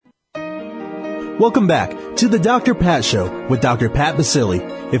Welcome back to the Dr. Pat Show with Dr. Pat Baccili.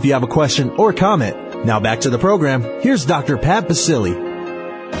 If you have a question or comment, now back to the program. Here's Dr. Pat Baccili.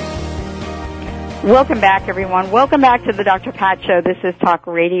 Welcome back, everyone. Welcome back to the Dr. Pat Show. This is Talk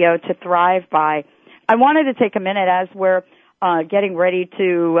Radio to Thrive By. I wanted to take a minute as we're getting ready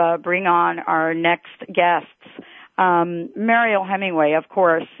to bring on our next guests. Mariel Hemingway, of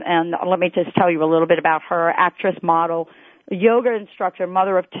course, and let me just tell you a little bit about her. Actress, model, yoga instructor,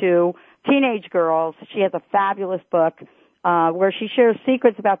 mother of two, teenage girls. She has a fabulous book where she shares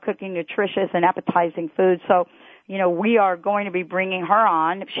secrets about cooking nutritious and appetizing food. So, we are going to be bringing her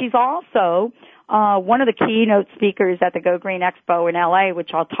on. She's also one of the keynote speakers at the Go Green Expo in LA,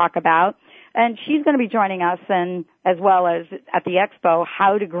 which I'll talk about. And she's going to be joining us, and as well as at the expo,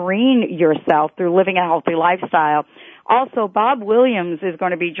 how to green yourself through living a healthy lifestyle. Also, Bob Williams is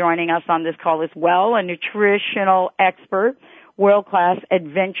going to be joining us on this call as well, a nutritional expert, world-class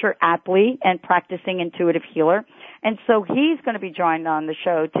adventure athlete, and practicing intuitive healer. And so he's going to be joined on the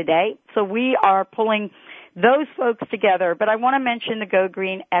show today. So we are pulling those folks together. But I want to mention the Go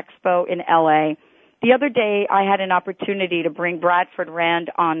Green Expo in LA. The other day, I had an opportunity to bring Bradford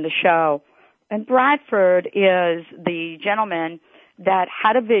Rand on the show. And Bradford is the gentleman that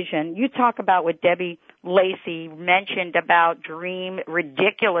had a vision. You talk about what Debbie Lacey mentioned about dream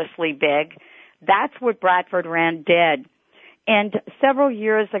ridiculously big. That's what Bradford Rand did. And several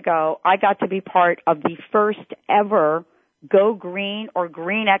years ago, I got to be part of the first ever Go Green or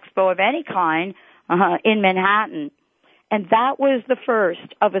Green Expo of any kind in Manhattan. And that was the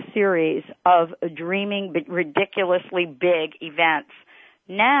first of a series of dreaming ridiculously big events.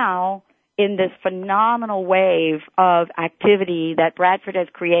 Now, in this phenomenal wave of activity that Bradford has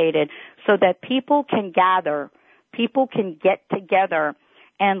created so that people can gather, people can get together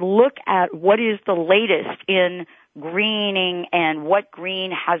and look at what is the latest in greening and what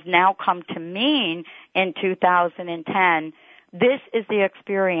green has now come to mean in 2010. This is the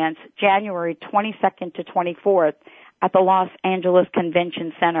experience January 22nd to 24th at the Los Angeles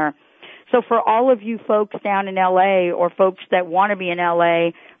Convention Center. So for all of you folks down in LA or folks that want to be in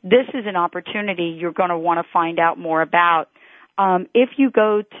LA, this is an opportunity you're going to want to find out more about. If you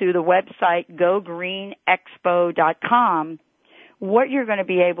go to the website gogreenexpo.com, what you're going to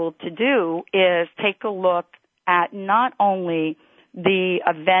be able to do is take a look at not only the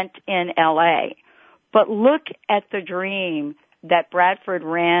event in LA, but look at the dream that Bradford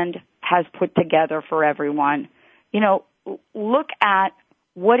Rand has put together for everyone. Look at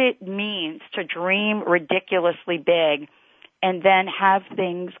what it means to dream ridiculously big and then have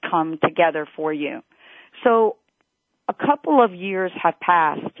things come together for you. So a couple of years have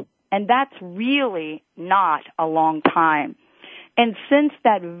passed, and that's really not a long time. And since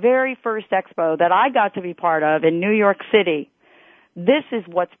that very first expo that I got to be part of in New York City, this is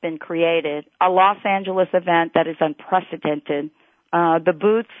what's been created, a Los Angeles event that is unprecedented. The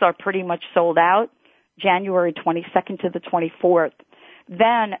booths are pretty much sold out, January 22nd to the 24th.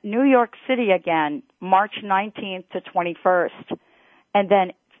 Then New York City again, March 19th to 21st. And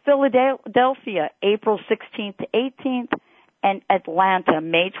then Philadelphia, April 16th to 18th. And Atlanta,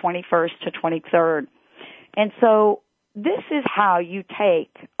 May 21st to 23rd. And so this is how you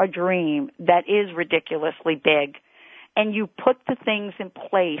take a dream that is ridiculously big and you put the things in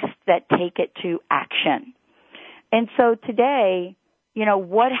place that take it to action. And so today,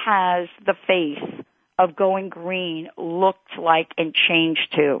 what has the face of going green looked like and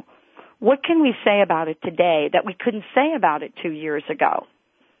changed to? What can we say about it today that we couldn't say about it 2 years ago?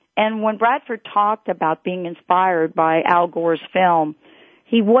 And when Bradford talked about being inspired by Al Gore's film,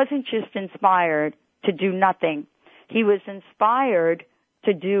 he wasn't just inspired to do nothing. He was inspired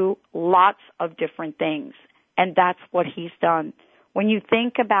to do lots of different things. And that's what he's done. When you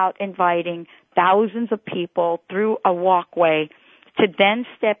think about inviting thousands of people through a walkway to then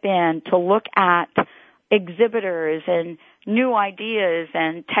step in to look at exhibitors and new ideas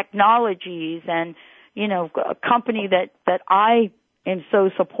and technologies and, a company that I am so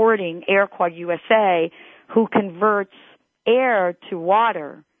supporting, AirQuad USA, who converts air to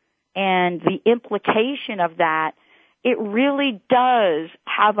water. And the implication of that, it really does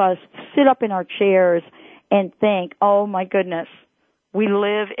have us sit up in our chairs and think, oh my goodness, we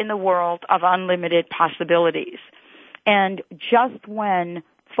live in the world of unlimited possibilities. And just when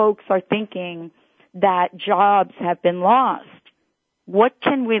folks are thinking that jobs have been lost, what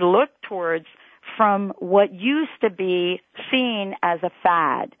can we look towards from what used to be seen as a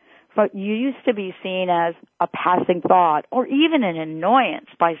fad, what used to be seen as a passing thought, or even an annoyance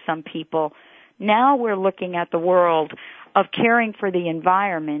by some people? Now we're looking at the world of caring for the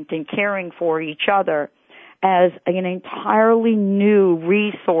environment and caring for each other as an entirely new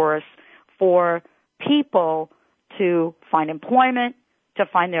resource for people to find employment, to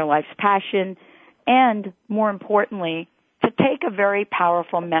find their life's passion, and more importantly, to take a very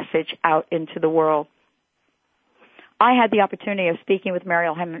powerful message out into the world. I had the opportunity of speaking with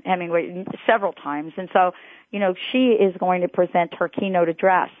Mariel Hemingway several times, and so, she is going to present her keynote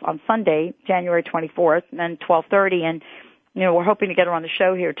address on Sunday, January 24th, and 12:30, and, we're hoping to get her on the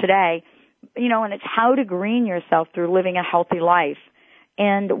show here today, and it's how to green yourself through living a healthy life.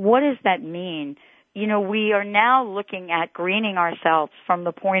 And what does that mean? We are now looking at greening ourselves from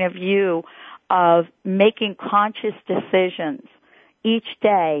the point of view of making conscious decisions each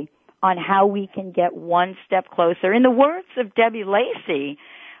day on how we can get one step closer. In the words of Debbie Lacey,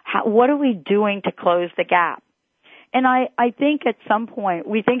 what are we doing to close the gap? And I think at some point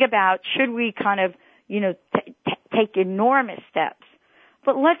we think about, should we kind of, take enormous steps?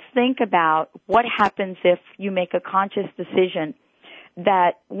 But let's think about what happens if you make a conscious decision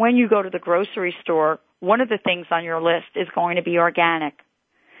that when you go to the grocery store, one of the things on your list is going to be organic.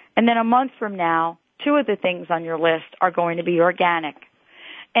 And then a month from now, two of the things on your list are going to be organic.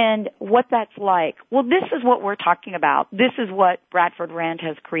 And what that's like, well, this is what we're talking about. This is what Bradford Rand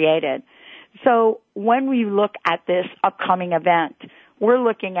has created. So when we look at this upcoming event, we're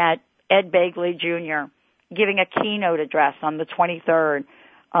looking at Ed Begley Jr. giving a keynote address on the 23rd,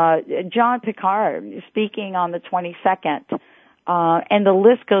 John Picard speaking on the 22nd, and the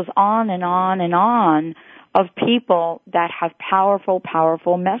list goes on and on and on of people that have powerful,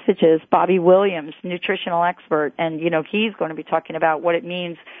 powerful messages. Bobby Williams, nutritional expert, and, he's going to be talking about what it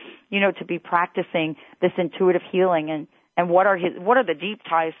means, to be practicing this intuitive healing and what are the deep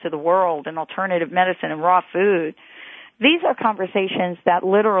ties to the world and alternative medicine and raw food. These are conversations that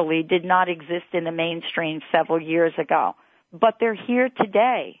literally did not exist in the mainstream several years ago, but they're here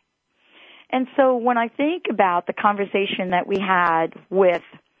today. And so when I think about the conversation that we had with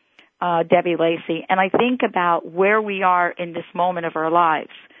Debbie Lacey, and I think about where we are in this moment of our lives,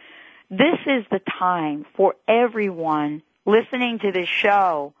 this is the time for everyone listening to this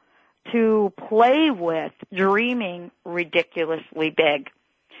show to play with dreaming ridiculously big,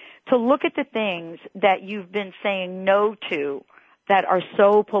 to look at the things that you've been saying no to that are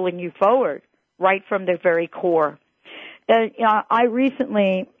so pulling you forward right from their very core. I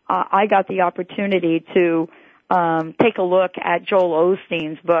recently I got the opportunity to take a look at Joel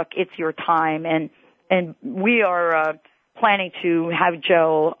Osteen's book, It's Your Time, and we are planning to have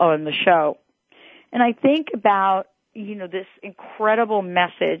Joel on the show. And I think about, this incredible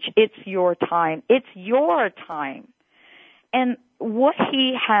message, it's your time. It's your time. And what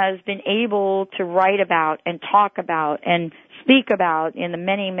he has been able to write about and talk about and speak about in the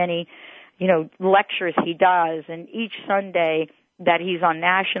many, many, lectures he does, and each Sunday that he's on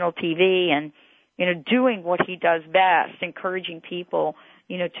national TV and, doing what he does best, encouraging people,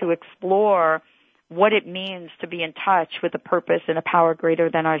 to explore what it means to be in touch with a purpose and a power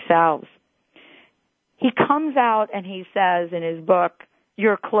greater than ourselves. He comes out and he says in his book,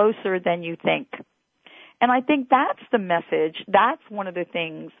 you're closer than you think. And I think that's the message. That's one of the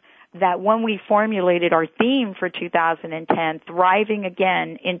things that when we formulated our theme for 2010, Thriving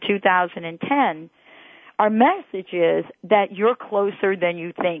Again in 2010, our message is that you're closer than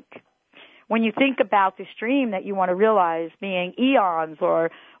you think. When you think about this dream that you want to realize being eons or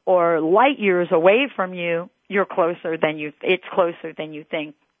light years away from you, it's closer than you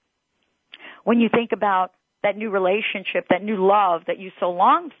think. When you think about that new relationship, that new love that you so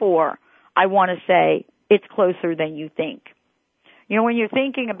long for, I want to say it's closer than you think. When you're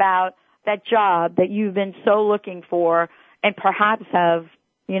thinking about that job that you've been so looking for and perhaps have,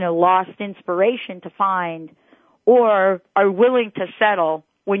 lost inspiration to find or are willing to settle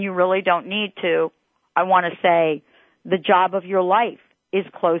when you really don't need to, I want to say the job of your life is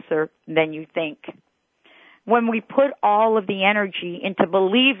closer than you think. When we put all of the energy into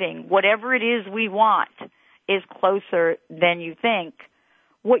believing whatever it is we want is closer than you think,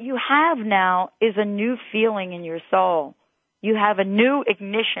 what you have now is a new feeling in your soul. You have a new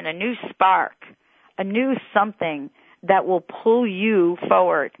ignition, a new spark, a new something that will pull you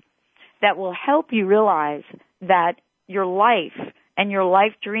forward, that will help you realize that your life and your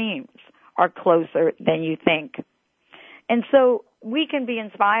life dreams are closer than you think. And so we can be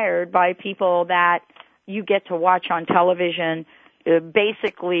inspired by people that you get to watch on television,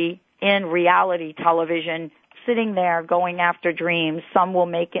 basically in reality television, sitting there going after dreams. Some will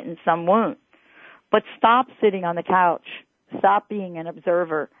make it and some won't. But stop sitting on the couch. Stop being an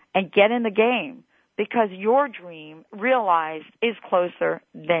observer and get in the game, because your dream, realized, is closer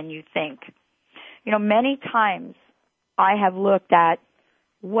than you think. Many times I have looked at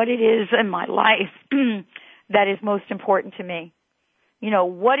what it is in my life that is most important to me.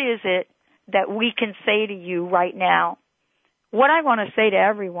 What is it that we can say to you right now. What I want to say to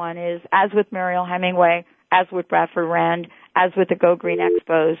everyone is, as with Mariel Hemingway, as with Bradford Rand, as with the Go Green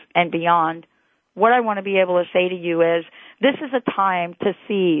Expos and beyond, what I want to be able to say to you is, this is a time to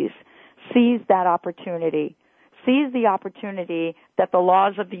seize that opportunity. Seize the opportunity that the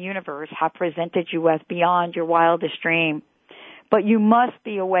laws of the universe have presented you with beyond your wildest dream. But you must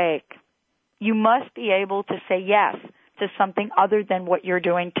be awake. You must be able to say yes to something other than what you're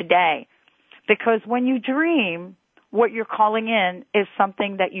doing today. Because when you dream, what you're calling in is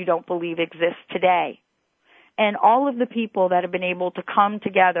something that you don't believe exists today. And all of the people that have been able to come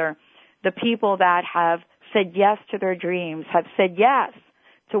together, the people that have said yes to their dreams, have said yes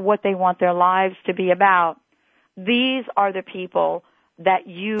to what they want their lives to be about, these are the people that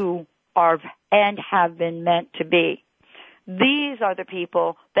you are and have been meant to be. These are the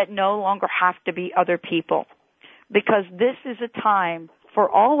people that no longer have to be other people. Because this is a time for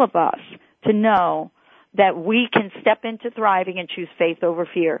all of us to know that we can step into thriving and choose faith over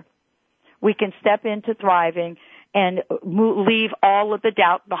fear. We can step into thriving and leave all of the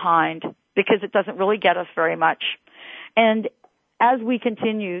doubt behind, because it doesn't really get us very much. And as we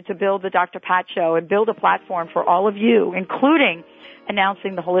continue to build the Dr. Pat Show and build a platform for all of you, including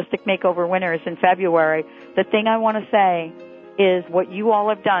announcing the Holistic Makeover winners in February, the thing I want to say is what you all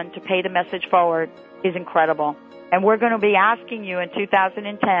have done to pay the message forward is incredible. And we're going to be asking you in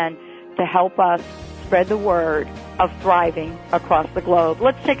 2010 to help us spread the word of thriving across the globe.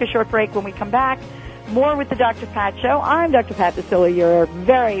 Let's take a short break. When we come back, more with the Dr. Pat Show. I'm Dr. Pat Basile. You're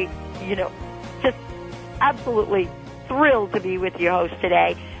very, just absolutely thrilled to be with your host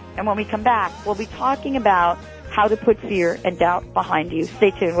today. And when we come back, we'll be talking about how to put fear and doubt behind you.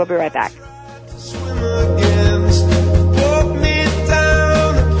 Stay tuned. We'll be right back.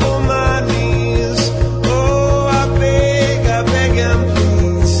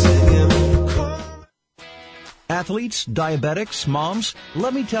 Athletes, diabetics, moms,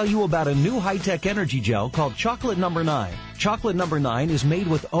 let me tell you about a new high-tech energy gel called Chocolate No. 9. Chocolate No. 9 is made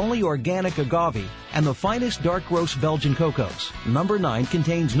with only organic agave and the finest dark roast Belgian cocos. No. 9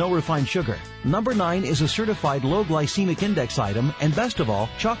 contains no refined sugar. No. 9 is a certified low glycemic index item, and best of all,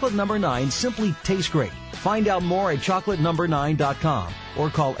 Chocolate No. 9 simply tastes great. Find out more at chocolatenumber9.com or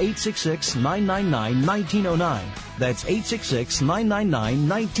call 866-999-1909. That's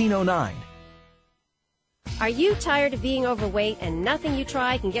 866-999-1909. Are you tired of being overweight and nothing you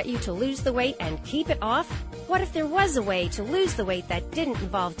try can get you to lose the weight and keep it off? What if there was a way to lose the weight that didn't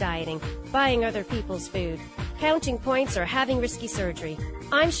involve dieting, buying other people's food, counting points, or having risky surgery?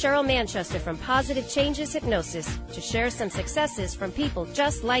 I'm Cheryl Manchester from Positive Changes Hypnosis to share some successes from people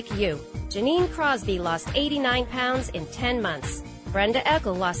just like you. Janine Crosby lost 89 pounds in 10 months. Brenda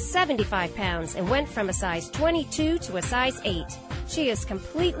Eckel lost 75 pounds and went from a size 22 to a size 8. She is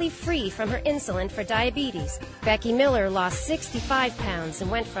completely free from her insulin for diabetes. Becky Miller lost 65 pounds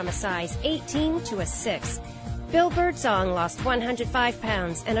and went from a size 18 to a 6. Bill Birdsong lost 105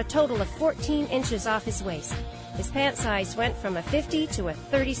 pounds and a total of 14 inches off his waist. His pant size went from a 50 to a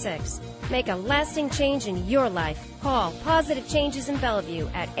 36. Make a lasting change in your life. Call Positive Changes in Bellevue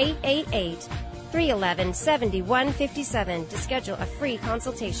at 888-311-7157 to schedule a free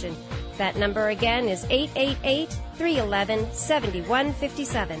consultation. That number again is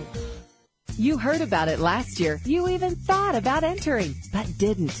 888-311-7157. You heard about it last year. You even thought about entering, but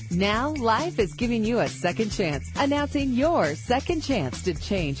didn't. Now, life is giving you a second chance, announcing your second chance to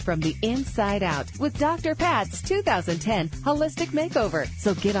change from the inside out with Dr. Pat's 2010 Holistic Makeover.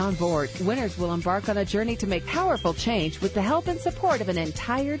 So get on board. Winners will embark on a journey to make powerful change with the help and support of an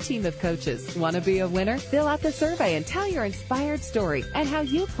entire team of coaches. Want to be a winner? Fill out the survey and tell your inspired story and how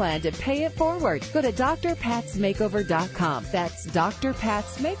you plan to pay it forward. Go to drpatsmakeover.com. That's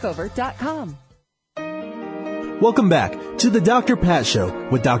drpatsmakeover.com. Welcome back to the Dr. Pat Show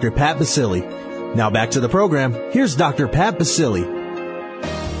with Dr. Pat Basile. Now back to the program. Here's Dr. Pat Basile.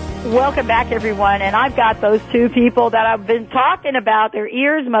 Welcome back, everyone. And I've got those two people that I've been talking about. Their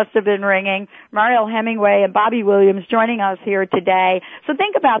ears must have been ringing. Mariel Hemingway and Bobby Williams joining us here today. So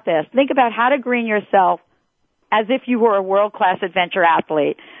think about this. Think about how to green yourself as if you were a world-class adventure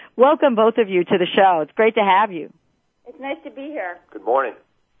athlete. Welcome, both of you, to the show. It's great to have you. It's nice to be here. Good morning.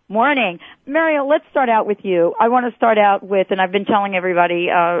 Morning. Mariel, let's start out with you. I want to start out with, and I've been telling everybody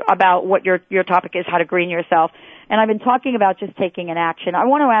about what your topic is, how to green yourself, and I've been talking about just taking an action. I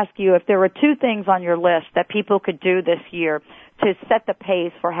want to ask you if there were two things on your list that people could do this year to set the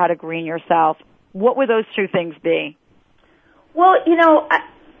pace for how to green yourself. What would those two things be? Well,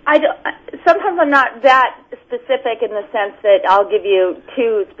 sometimes I'm not that specific in the sense that I'll give you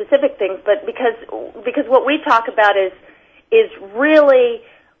two specific things, but because what we talk about is really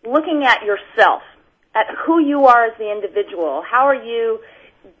looking at yourself, at who you are as the individual. How are you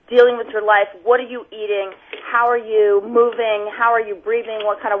dealing with your life? What are you eating? How are you moving? How are you breathing?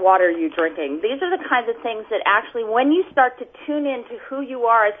 What kind of water are you drinking? These are the kinds of things that actually, when you start to tune into who you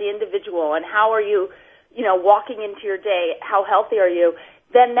are as the individual and how are you, walking into your day, how healthy are you,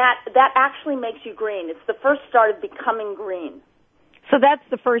 then that actually makes you green. It's the first start of becoming green. So that's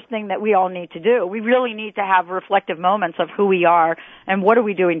the first thing that we all need to do. We really need to have reflective moments of who we are and what are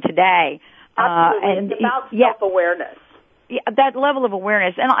we doing today. Absolutely. It's about self-awareness. Yeah, that level of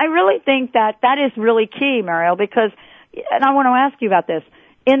awareness. And I really think that is really key, Mariel, because, and I want to ask you about this,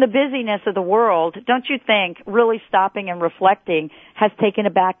 in the busyness of the world, don't you think really stopping and reflecting has taken a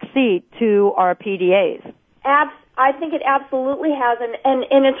back seat to our PDAs? I think it absolutely has, and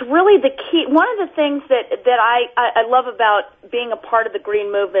it's really the key. One of the things that I love about being a part of the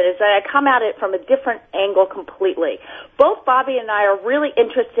green movement is that I come at it from a different angle completely. Both Bobby and I are really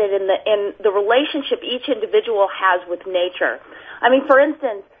interested in the relationship each individual has with nature. I mean, for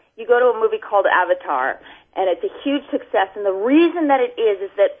instance, you go to a movie called Avatar, and it's a huge success, and the reason that it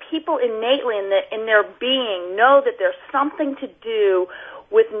is that people innately in their being know that there's something to do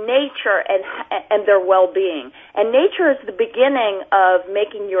with nature and their well-being. And nature is the beginning of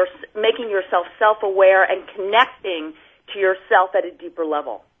making yourself self-aware and connecting to yourself at a deeper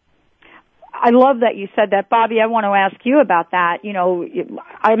level. I love that you said that, Bobby. I want to ask you about that.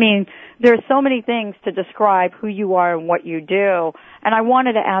 I mean, there's so many things to describe who you are and what you do. And I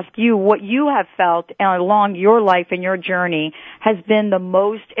wanted to ask you what you have felt along your life and your journey has been the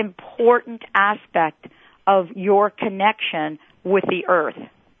most important aspect of your connection with the earth.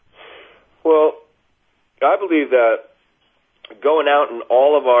 Well, I believe that going out in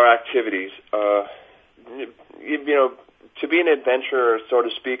all of our activities, to be an adventurer, so to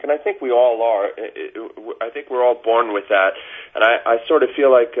speak, and I think we all are. I think we're all born with that, and I sort of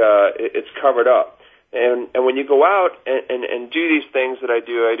feel like it's covered up. And when you go out and do these things that I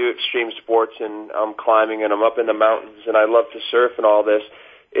do extreme sports, and I'm climbing, and I'm up in the mountains, and I love to surf and all this,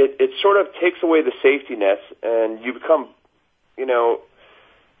 it sort of takes away the safety nets, and you become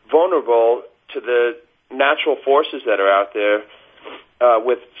vulnerable to the natural forces that are out there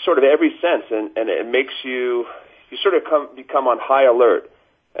with sort of every sense, and it makes you sort of become on high alert,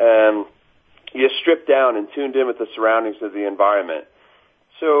 and you're stripped down and tuned in with the surroundings of the environment.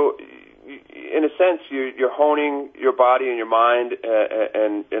 So, in a sense, you're honing your body and your mind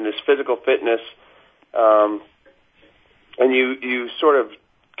and this physical fitness, and you sort of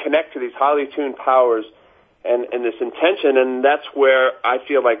connect to these highly tuned powers and this intention, and that's where I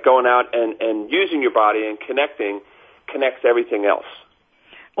feel like going out and using your body and connects everything else.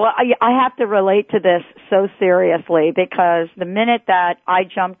 Well, I have to relate to this so seriously, because the minute that I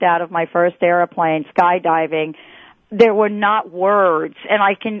jumped out of my first airplane skydiving, there were not words, and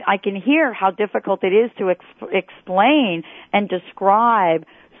I can hear how difficult it is to explain and describe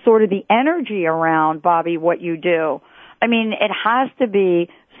sort of the energy around, Bobby, what you do. I mean, it has to be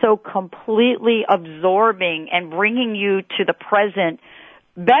so completely absorbing and bringing you to the present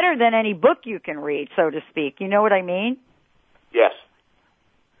better than any book you can read, so to speak. You know what I mean? Yes.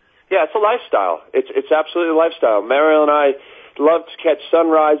 Yeah, it's a lifestyle. It's absolutely a lifestyle. Mariel and I love to catch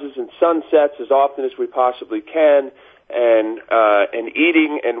sunrises and sunsets as often as we possibly can, and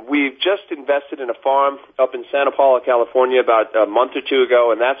eating. And we've just invested in a farm up in Santa Paula, California, about a month or two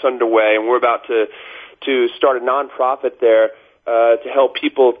ago, and that's underway. And we're about to start a nonprofit there to help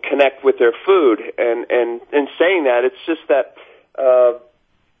people connect with their food. And saying that, it's just that.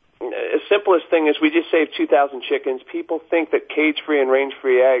 The simplest thing is we just saved 2,000 chickens. People think that cage-free and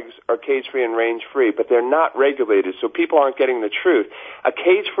range-free eggs are cage-free and range-free, but they're not regulated, so people aren't getting the truth. A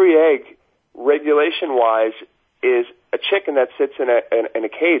cage-free egg, regulation-wise, is a chicken that sits in a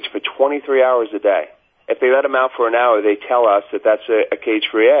cage for 23 hours a day. If they let them out for an hour, they tell us that that's a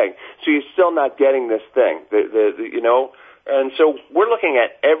cage-free egg. So you're still not getting this thing, And so we're looking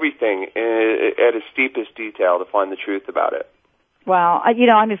at everything at its deepest detail to find the truth about it. Well,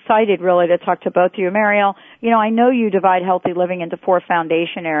 I'm excited really to talk to both of you. Mariel, I know you divide healthy living into 4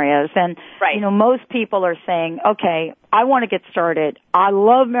 foundation areas, and, right. Most people are saying, okay, I want to get started. I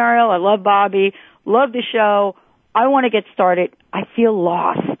love Mariel, I love Bobby, love the show. I want to get started. I feel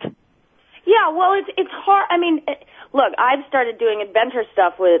lost. Yeah, well, it's hard. I mean, look, I've started doing adventure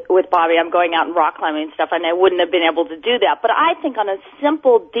stuff with Bobby. I'm going out and rock climbing and stuff, and I wouldn't have been able to do that. But I think on a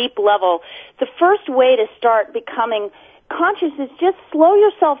simple, deep level, the first way to start becoming conscious is just slow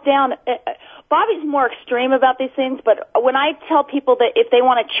yourself down. Bobby's more extreme about these things, but when I tell people that if they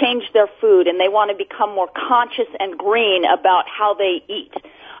want to change their food and they want to become more conscious and green about how they eat,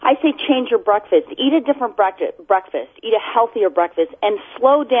 I say change your breakfast. Eat a different breakfast. Eat a healthier breakfast, and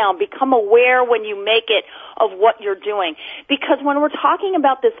slow down. Become aware when you make it of what you're doing. Because when we're talking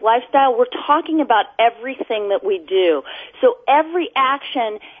about this lifestyle, we're talking about everything that we do. So every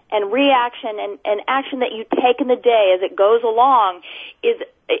action and reaction and action that you take in the day as it goes along is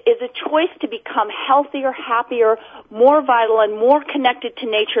a choice to become healthier, happier, more vital, and more connected to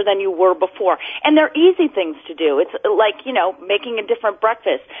nature than you were before. And they're easy things to do. It's like, making a different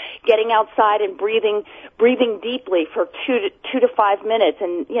breakfast, getting outside and breathing deeply for 2 to 5 minutes,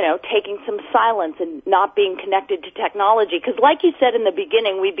 and, taking some silence and not being connected to technology. Because like you said in the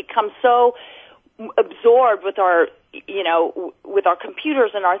beginning, we become so absorbed with our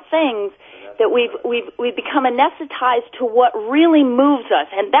computers and our things that we've become anesthetized to what really moves us,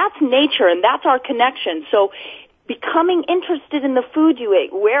 and that's nature, and that's our connection. So becoming interested in the food you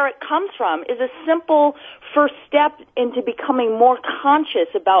ate, where it comes from, is a simple first step into becoming more conscious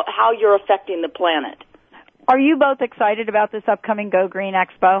about how you're affecting the planet. Are you both excited about this upcoming Go Green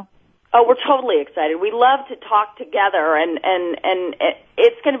Expo? Oh, we're totally excited. We love to talk together, and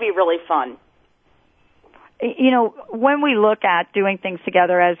it's going to be really fun. When we look at doing things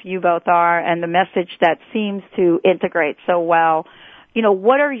together as you both are, and the message that seems to integrate so well,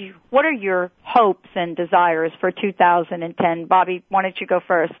 what are your hopes and desires for 2010? Bobby, why don't you go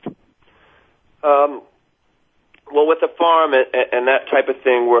first? Well, with the farm and that type of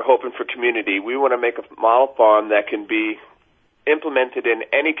thing, we're hoping for community. We want to make a model farm that can be implemented in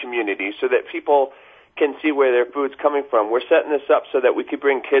any community so that people can see where their food's coming from. We're setting this up so that we could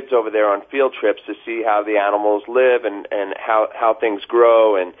bring kids over there on field trips to see how the animals live and how things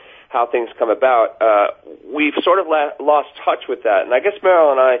grow and how things come about. We've sort of lost touch with that. And I guess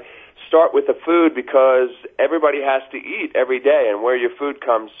Mariel and I start with the food because everybody has to eat every day, and where your food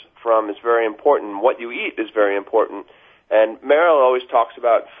comes from is very important. What you eat is very important. And Mariel always talks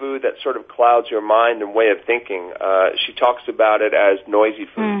about food that sort of clouds your mind and way of thinking. She talks about it as noisy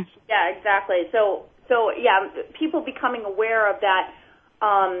foods. Yeah, exactly. So people becoming aware of that,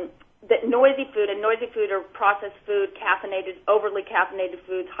 that noisy food or processed food, overly caffeinated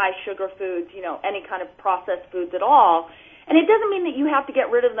foods, high sugar foods, any kind of processed foods at all. And it doesn't mean that you have to get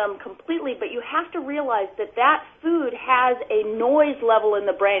rid of them completely, but you have to realize that food has a noise level in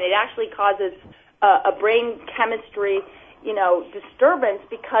the brain. It actually causes a brain chemistry, disturbance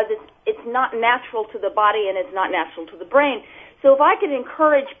because it's not natural to the body and it's not natural to the brain. So if I could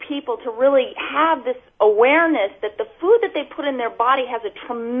encourage people to really have this awareness that the food that they put in their body has a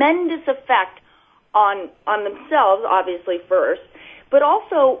tremendous effect on themselves, obviously first, but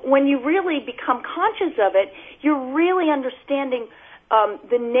also when you really become conscious of it, you're really understanding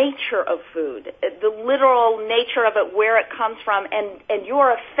the nature of food, the literal nature of it, where it comes from, and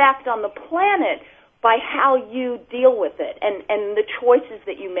your effect on the planet by how you deal with it and the choices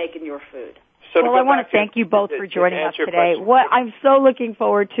that you make in your food. So I want to thank you both for joining us today. I'm so looking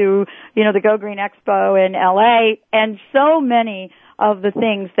forward to, the Go Green Expo in LA and so many of the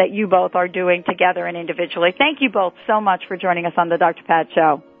things that you both are doing together and individually. Thank you both so much for joining us on the Dr. Pat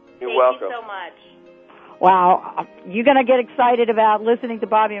Show. You're welcome. Thank you so much. Wow, you're going to get excited about listening to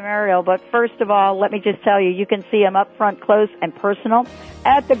Bobby and Mariel, but first of all, let me just tell you can see them up front, close, and personal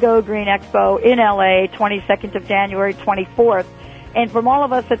at the Go Green Expo in LA, 22nd of January, 24th. And from all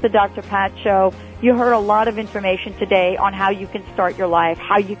of us at the Dr. Pat Show, you heard a lot of information today on how you can start your life,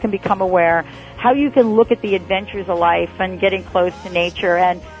 how you can become aware, how you can look at the adventures of life and getting close to nature.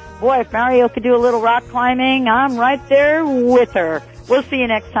 And boy, if Mariel could do a little rock climbing, I'm right there with her. We'll see you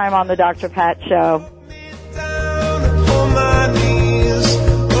next time on the Dr. Pat Show.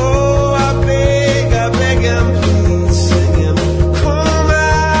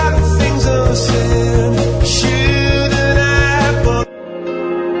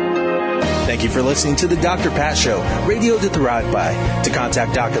 Thank you for listening to The Dr. Pat Show, radio to thrive by. To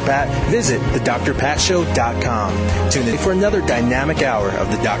contact Dr. Pat, visit thedrpatshow.com. Tune in for another dynamic hour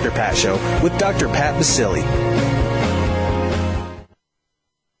of The Dr. Pat Show with Dr. Pat Basile.